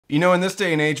You know, in this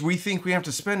day and age, we think we have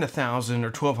to spend $1,000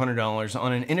 or $1,200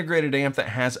 on an integrated amp that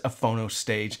has a phono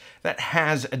stage, that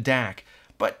has a DAC.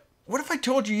 But what if I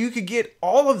told you you could get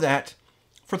all of that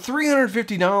for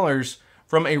 $350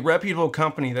 from a reputable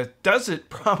company that does it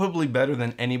probably better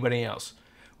than anybody else?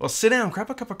 Well, sit down, grab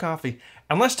a cup of coffee,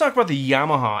 and let's talk about the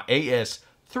Yamaha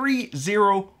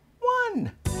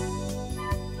AS301.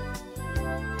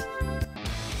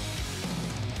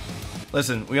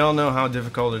 Listen, we all know how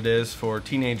difficult it is for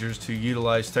teenagers to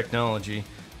utilize technology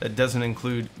that doesn't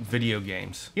include video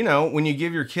games. You know, when you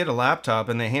give your kid a laptop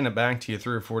and they hand it back to you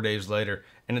 3 or 4 days later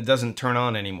and it doesn't turn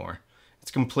on anymore. It's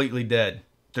completely dead.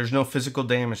 There's no physical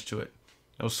damage to it.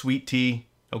 No sweet tea,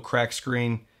 no cracked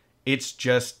screen. It's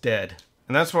just dead.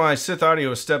 And that's why Sith Audio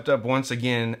has stepped up once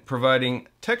again, providing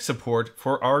tech support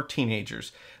for our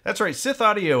teenagers. That's right, Sith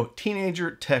Audio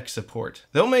Teenager Tech Support.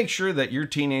 They'll make sure that your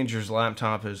teenager's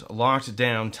laptop is locked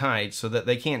down tight so that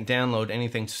they can't download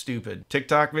anything stupid.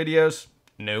 TikTok videos?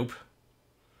 Nope.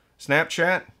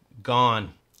 Snapchat?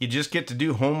 Gone. You just get to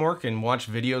do homework and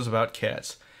watch videos about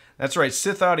cats. That's right,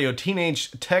 Sith Audio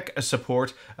Teenage Tech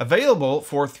Support, available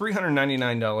for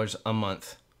 $399 a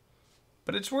month.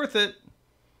 But it's worth it,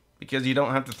 because you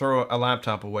don't have to throw a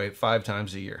laptop away 5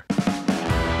 times a year.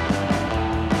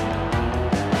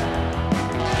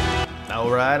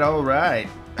 All right.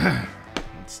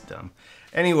 It's dumb.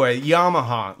 Anyway,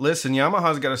 Yamaha. Listen,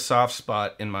 Yamaha's got a soft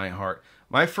spot in my heart.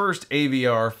 My first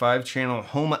AVR 5-channel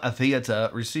home theater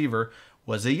receiver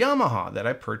was a Yamaha that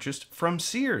I purchased from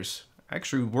Sears. I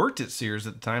actually worked at Sears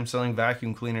at the time selling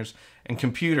vacuum cleaners and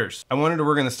computers. I wanted to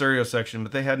work in the stereo section,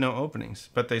 but they had no openings.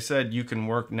 But they said you can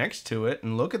work next to it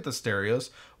and look at the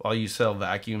stereos while you sell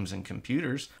vacuums and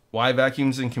computers. Why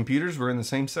vacuums and computers were in the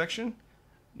same section?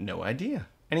 No idea.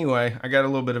 Anyway, I got a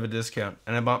little bit of a discount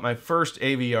and I bought my first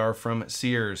AVR from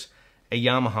Sears, a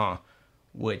Yamaha,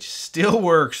 which still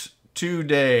works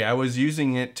today. I was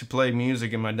using it to play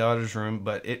music in my daughter's room,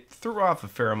 but it threw off a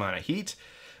fair amount of heat.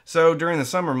 So during the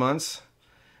summer months,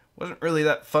 wasn't really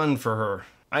that fun for her.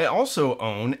 I also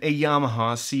own a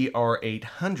Yamaha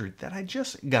CR800 that I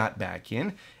just got back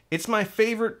in. It's my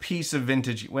favorite piece of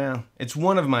vintage, well, it's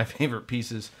one of my favorite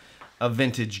pieces of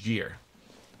vintage gear.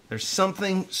 There's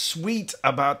something sweet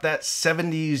about that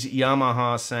 70s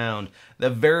Yamaha sound, the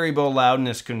variable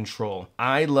loudness control.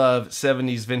 I love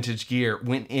 70s vintage gear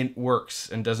when it works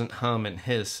and doesn't hum and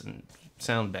hiss and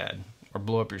sound bad or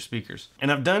blow up your speakers.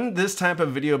 And I've done this type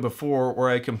of video before where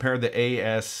I compare the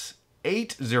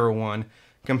AS801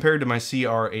 compared to my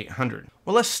CR800.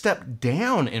 Well, let's step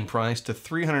down in price to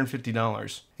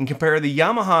 $350 and compare the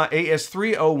Yamaha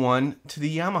AS301 to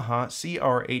the Yamaha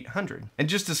CR800 and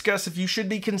just discuss if you should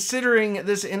be considering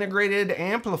this integrated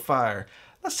amplifier.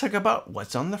 Let's talk about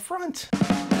what's on the front.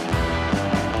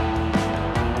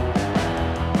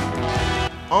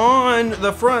 On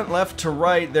the front, left to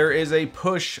right, there is a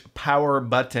push power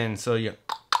button. So you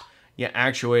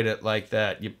actuate it like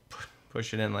that. You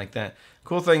push it in like that.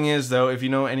 Cool thing is, though, if you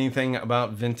know anything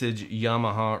about vintage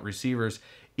Yamaha receivers,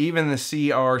 even the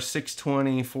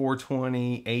CR620,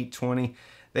 420, 820,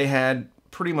 they had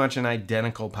pretty much an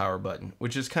identical power button,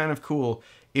 which is kind of cool.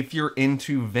 If you're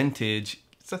into vintage,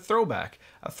 it's a throwback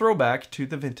to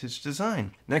the vintage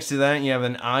design. Next to that, you have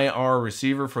an IR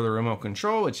receiver for the remote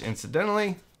control, which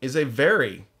incidentally is a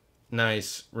very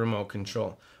nice remote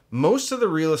control. Most of the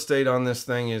real estate on this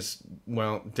thing is,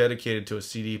 well, dedicated to a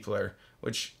CD player,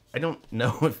 which I don't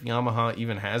know if Yamaha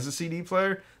even has a CD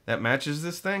player that matches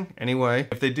this thing. Anyway,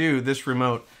 if they do, this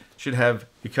remote should have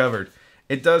you covered.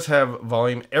 It does have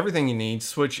volume, everything you need,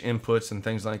 switch inputs and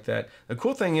things like that. The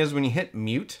cool thing is when you hit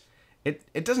mute,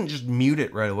 it doesn't just mute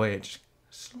it right away, it just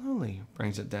slowly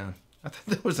brings it down. I thought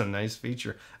that was a nice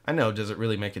feature. I know, does it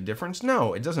really make a difference?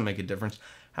 No, it doesn't make a difference.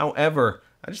 However,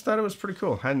 I just thought it was pretty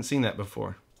cool. I hadn't seen that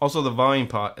before. Also, the volume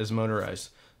pot is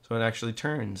motorized, so it actually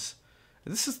turns.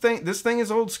 This thing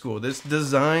is old school. This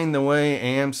design, the way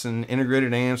amps and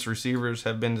integrated amps receivers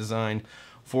have been designed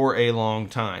for a long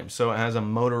time. So it has a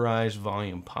motorized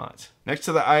volume pot. Next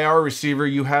to the IR receiver,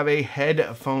 you have a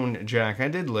headphone jack. I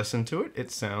did listen to it. It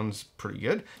sounds pretty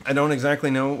good. I don't exactly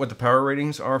know what the power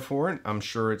ratings are for it. I'm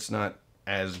sure it's not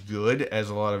as good as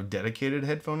a lot of dedicated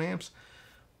headphone amps,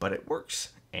 but it works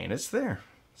and it's there.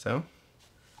 So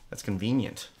that's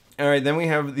convenient. All right, then we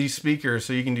have these speakers.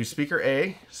 So you can do speaker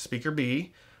A, speaker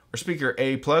B, or speaker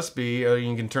A plus B, or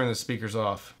you can turn the speakers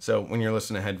off. So when you're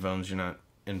listening to headphones, you're not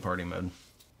in party mode.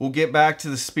 We'll get back to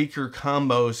the speaker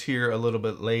combos here a little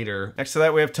bit later. Next to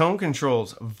that, we have tone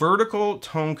controls, vertical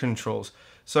tone controls.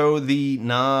 So the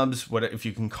knobs, what if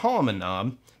you can call them a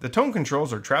knob, the tone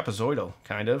controls are trapezoidal,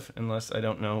 kind of, unless I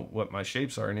don't know what my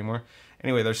shapes are anymore.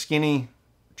 Anyway, they're skinny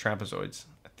trapezoids.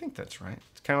 I think that's right.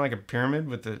 It's kind of like a pyramid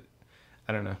with the,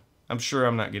 I don't know. I'm sure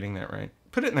I'm not getting that right.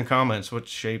 Put it in the comments what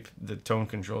shape the tone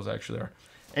controls actually are.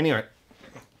 Anyway,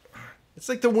 it's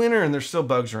like the winter and there's still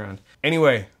bugs around.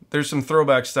 Anyway, there's some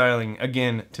throwback styling,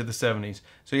 again, to the 70s.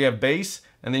 So you have bass,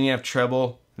 and then you have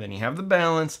treble, then you have the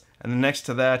balance, and then next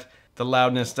to that, the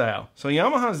loudness style. So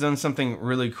Yamaha's done something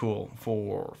really cool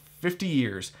for 50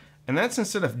 years, and that's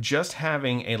instead of just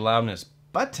having a loudness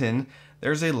button,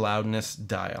 there's a loudness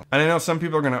dial. And I know some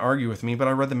people are going to argue with me, but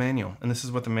I read the manual, and this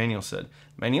is what the manual said.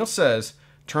 The manual says,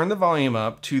 turn the volume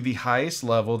up to the highest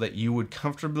level that you would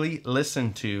comfortably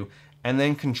listen to, and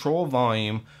then control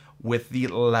volume with the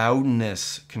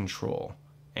loudness control.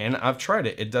 And I've tried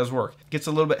it, it does work. It gets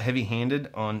a little bit heavy-handed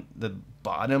on the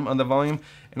bottom of the volume,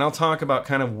 and I'll talk about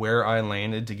kind of where I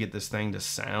landed to get this thing to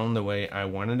sound the way I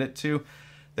wanted it to.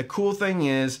 The cool thing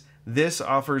is, this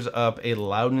offers up a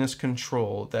loudness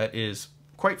control that is,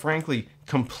 quite frankly,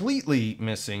 completely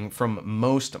missing from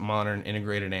most modern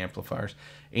integrated amplifiers.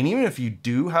 And even if you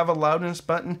do have a loudness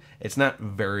button, it's not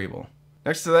variable.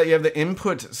 Next to that, you have the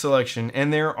input selection,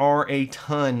 and there are a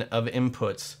ton of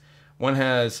inputs. One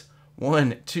has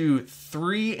 1, 2,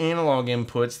 3 analog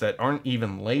inputs that aren't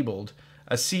even labeled,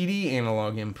 a CD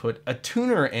analog input, a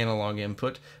tuner analog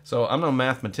input, so I'm no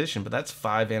mathematician, but that's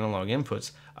 5 analog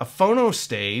inputs, a phono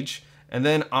stage, and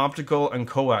then optical and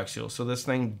coaxial. So this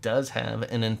thing does have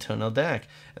an internal DAC.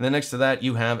 And then next to that,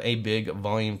 you have a big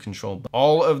volume control.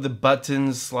 All of the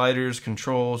buttons, sliders,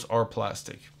 controls are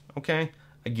plastic. Okay,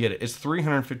 I get it. It's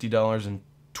 $350 in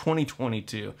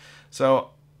 2022.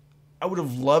 So I would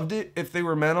have loved it if they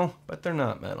were metal, but they're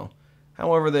not metal.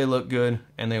 However, they look good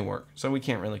and they work. So we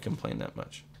can't really complain that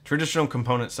much. Traditional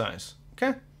component size.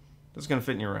 Okay, that's gonna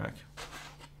fit in your rack.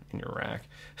 In your rack.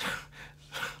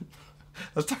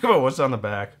 Let's talk about what's on the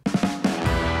back.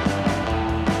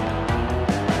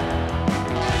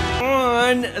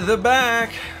 On the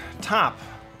back, top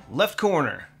left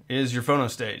corner is your phono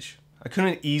stage. I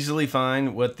couldn't easily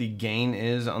find what the gain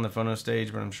is on the phono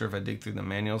stage, but I'm sure if I dig through the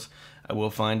manuals, I will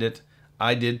find it.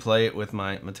 I did play it with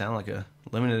my Metallica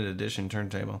limited edition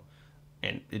turntable,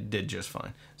 and it did just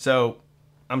fine. So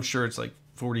I'm sure it's like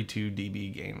 42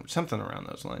 dB gain, something around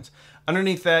those lines.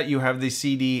 Underneath that, you have the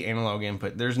CD analog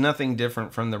input. There's nothing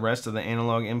different from the rest of the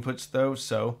analog inputs though,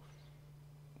 so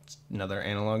it's another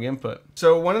analog input.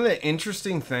 So one of the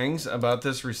interesting things about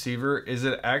this receiver is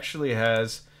it actually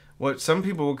has what some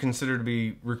people would consider to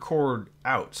be record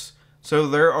outs. So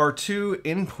there are 2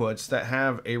 inputs that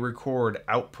have a record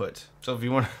output. So if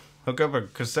you want to hook up a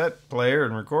cassette player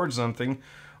and record something,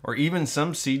 or even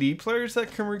some CD players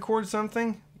that can record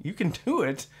something, you can do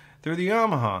it through the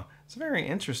Yamaha. It's very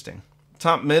interesting.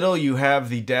 Top middle, you have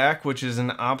the DAC, which is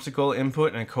an optical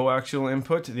input and a coaxial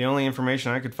input. The only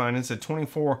information I could find is a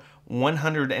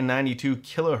 192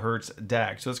 kilohertz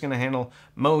DAC. So it's going to handle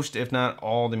most, if not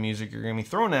all, the music you're going to be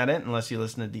throwing at it, unless you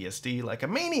listen to DSD like a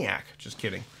maniac. Just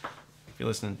kidding. If you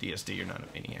listen to DSD, you're not a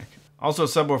maniac. Also,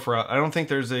 subwoofer out. I don't think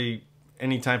there's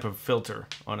any type of filter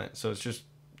on it, so it's just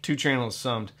 2 channels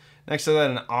summed. Next to that,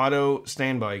 an auto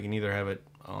standby. You can either have it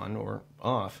on or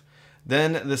off.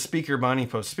 Then the speaker binding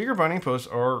posts. Speaker binding posts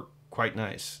are quite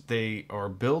nice. They are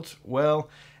built well,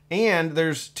 and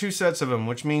there's 2 sets of them,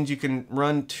 which means you can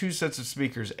run 2 sets of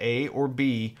speakers, A or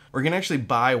B, or you can actually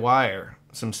buy wire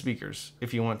some speakers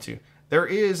if you want to. There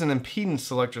is an impedance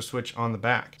selector switch on the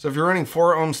back. So if you're running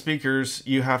 4 ohm speakers,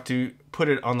 you have to put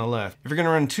it on the left. If you're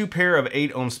gonna run 2 pair of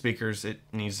 8 ohm speakers, it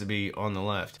needs to be on the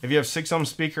left. If you have 6 ohm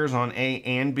speakers on A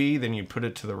and B, then you put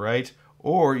it to the right,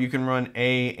 or you can run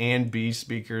A and B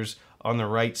speakers on the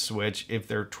right switch if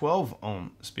they're 12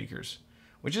 ohm speakers,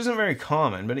 which isn't very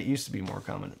common, but it used to be more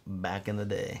common back in the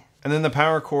day. And then the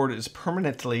power cord is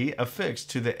permanently affixed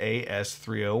to the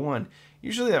AS301.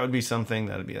 Usually that would be something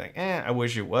that would be like, I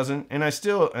wish it wasn't. And I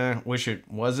still wish it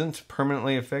wasn't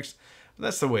permanently affixed. But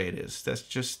that's the way it is. That's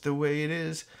just the way it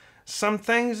is. Some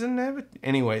things and never.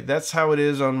 Anyway, that's how it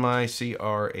is on my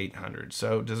CR800.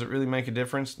 So does it really make a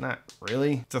difference? Not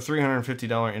really. It's a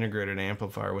 $350 integrated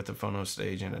amplifier with a phono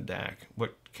stage and a DAC.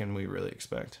 What can we really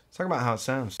expect? Let's talk about how it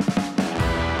sounds.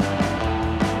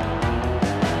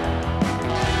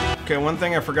 Okay, one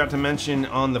thing I forgot to mention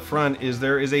on the front is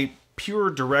there is a pure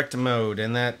direct mode,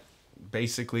 and that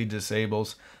basically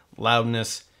disables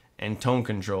loudness and tone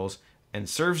controls and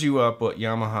serves you up what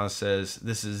Yamaha says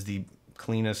this is the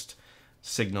cleanest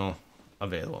signal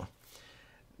available.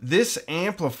 This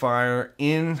amplifier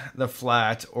in the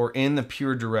flat or in the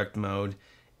pure direct mode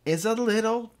is a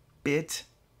little bit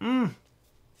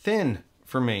thin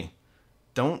for me.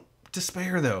 Don't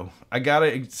despair though. I got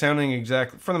it sounding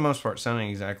exactly, for the most part, sounding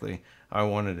exactly how I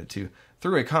wanted it to,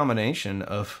 through a combination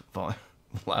of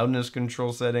loudness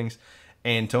control settings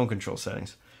and tone control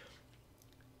settings.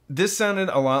 This sounded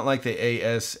a lot like the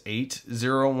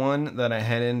AS801 that I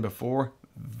had in before.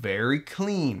 Very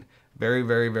clean. Very,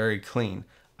 very, very clean.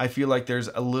 I feel like there's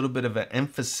a little bit of an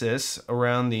emphasis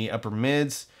around the upper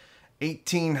mids,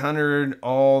 1800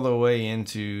 all the way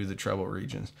into the treble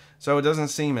regions. So it doesn't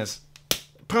seem as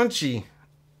punchy.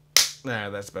 Nah,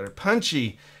 that's better.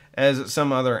 Punchy as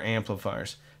some other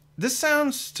amplifiers. This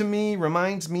sounds to me,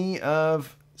 reminds me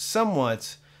of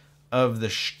somewhat of the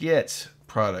Schit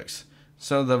products.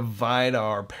 So the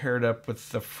Vidar paired up with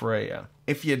the Freya.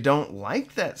 If you don't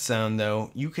like that sound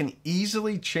though, you can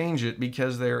easily change it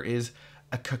because there is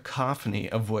a cacophony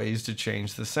of ways to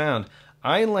change the sound.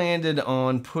 I landed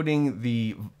on putting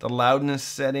the loudness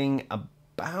setting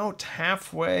about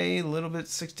halfway, a little bit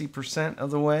 60%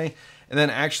 of the way, and then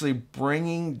actually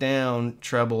bringing down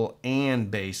treble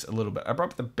and bass a little bit. I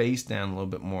brought the bass down a little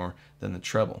bit more than the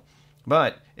treble.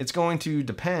 But it's going to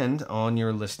depend on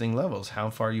your listening levels, how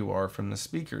far you are from the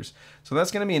speakers. So that's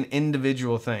going to be an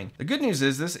individual thing. The good news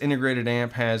is this integrated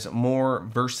amp has more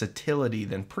versatility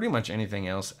than pretty much anything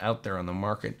else out there on the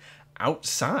market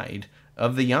outside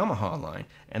of the Yamaha line.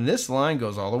 And this line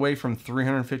goes all the way from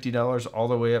 $350 all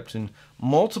the way up to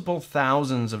multiple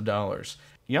thousands of dollars.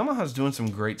 Yamaha's doing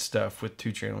some great stuff with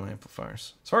 2-channel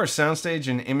amplifiers. As far as soundstage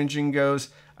and imaging goes,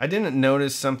 I didn't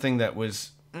notice something that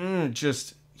was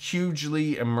just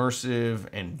hugely immersive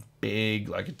and big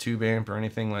like a tube amp or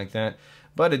anything like that,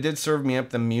 but it did serve me up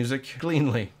the music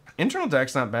cleanly. Internal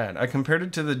DAC's not bad. I compared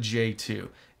it to the J2.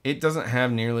 It doesn't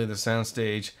have nearly the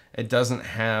soundstage. It doesn't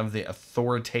have the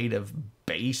authoritative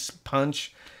bass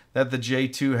punch that the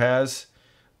J2 has,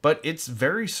 but it's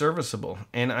very serviceable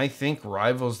and I think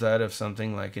rivals that of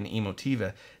something like an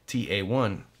Emotiva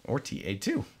TA1 or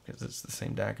TA2 because it's the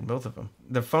same DAC in both of them.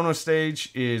 The phono stage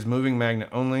is moving magnet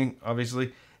only,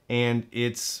 obviously, and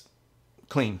it's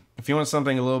clean. If you want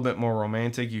something a little bit more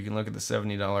romantic, you can look at the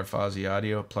 $70 Fozzy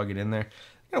Audio, plug it in there.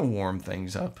 It'll warm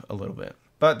things up a little bit.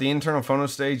 But the internal phono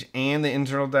stage and the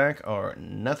internal DAC are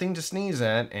nothing to sneeze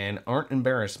at and aren't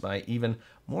embarrassed by even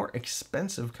more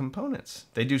expensive components.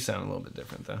 They do sound a little bit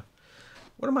different though.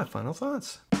 What are my final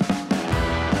thoughts?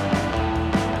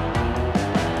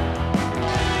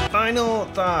 Final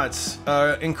thoughts.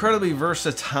 Incredibly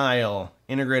versatile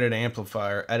integrated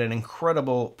amplifier at an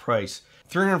incredible price.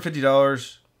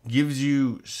 $350 gives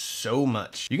you so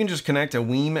much. You can just connect a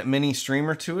Weem mini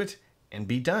streamer to it and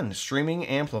be done. Streaming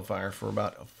amplifier for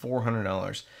about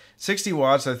 $400. 60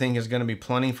 watts I think is going to be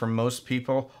plenty for most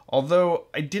people, although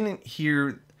I didn't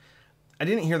hear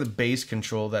the bass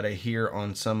control that I hear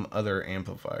on some other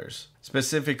amplifiers,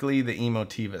 specifically the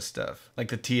Emotiva stuff, like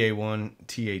the TA1,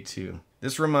 TA2.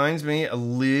 This reminds me a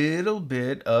little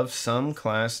bit of some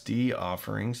Class D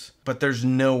offerings, but there's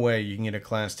no way you can get a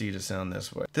Class D to sound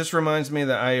this way. This reminds me of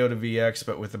the Iota VX,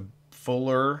 but with a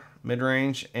fuller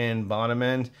mid-range and bottom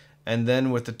end, and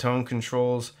then with the tone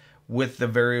controls, with the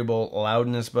variable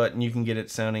loudness button, you can get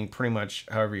it sounding pretty much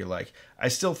however you like. I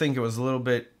still think it was a little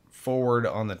bit forward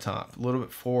on the top, a little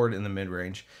bit forward in the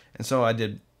mid-range, and so I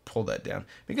did pull that down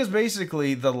because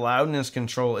basically the loudness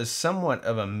control is somewhat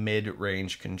of a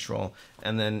mid-range control,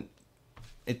 and then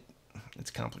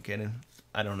it's complicated.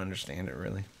 I don't understand it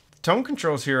really. Tone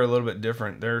controls here are a little bit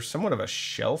different. They're somewhat of a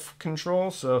shelf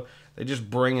control, so they just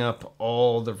bring up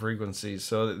all the frequencies.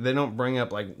 So they don't bring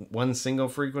up like one single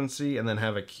frequency and then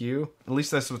have a cue. At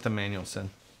least that's what the manual said.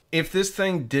 If this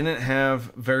thing didn't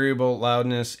have variable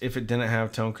loudness, if it didn't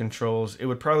have tone controls, it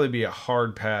would probably be a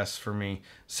hard pass for me,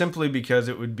 simply because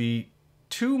it would be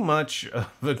too much of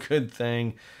a good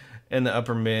thing in the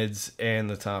upper mids and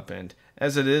the top end.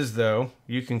 As it is though,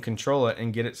 you can control it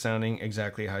and get it sounding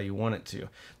exactly how you want it to.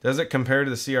 Does it compare to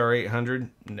the CR800?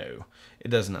 No, it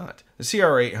does not. The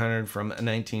CR800 from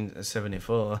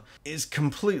 1974 is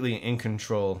completely in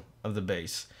control of the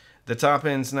bass. The top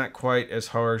end's not quite as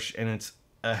harsh and it's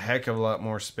a heck of a lot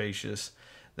more spacious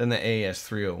than the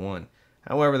AS301.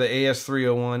 However, the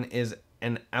AS301 is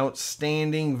an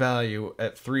outstanding value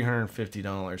at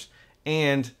 $350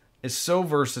 and is so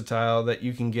versatile that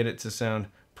you can get it to sound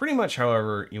pretty much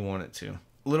however you want it to.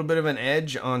 A little bit of an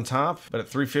edge on top, but at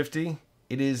 $350,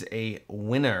 it is a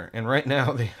winner. And right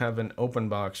now they have an open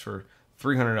box for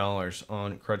 $300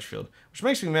 on Crutchfield, which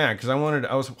makes me mad because I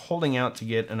was holding out to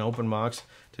get an open box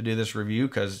to do this review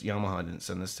because Yamaha didn't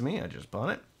send this to me. I just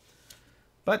bought it.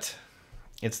 But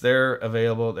it's there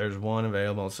available. There's one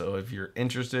available. So if you're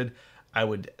interested, I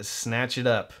would snatch it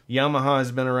up. Yamaha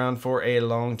has been around for a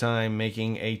long time,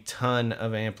 making a ton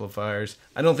of amplifiers.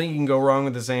 I don't think you can go wrong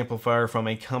with this amplifier from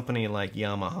a company like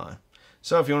Yamaha.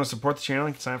 So if you want to support the channel,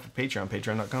 you can sign up for Patreon,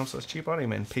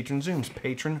 patreon.com/cheapaudioman, Patron Zooms,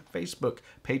 Patron Facebook,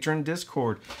 Patron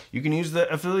Discord. You can use the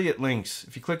affiliate links.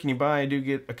 If you click and you buy, I do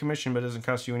get a commission, but it doesn't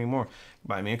cost you any more.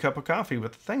 Buy me a cup of coffee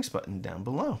with the thanks button down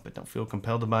below, but don't feel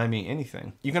compelled to buy me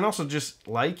anything. You can also just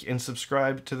like and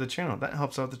subscribe to the channel. That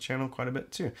helps out the channel quite a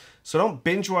bit too. So don't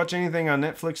binge watch anything on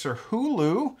Netflix or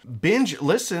Hulu. Binge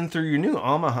listen through your new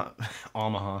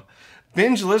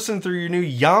Binge listen through your new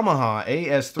Yamaha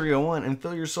AS301 and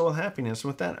fill your soul with happiness.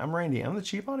 With that, I'm Randy. I'm the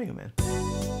Cheap Audio Man.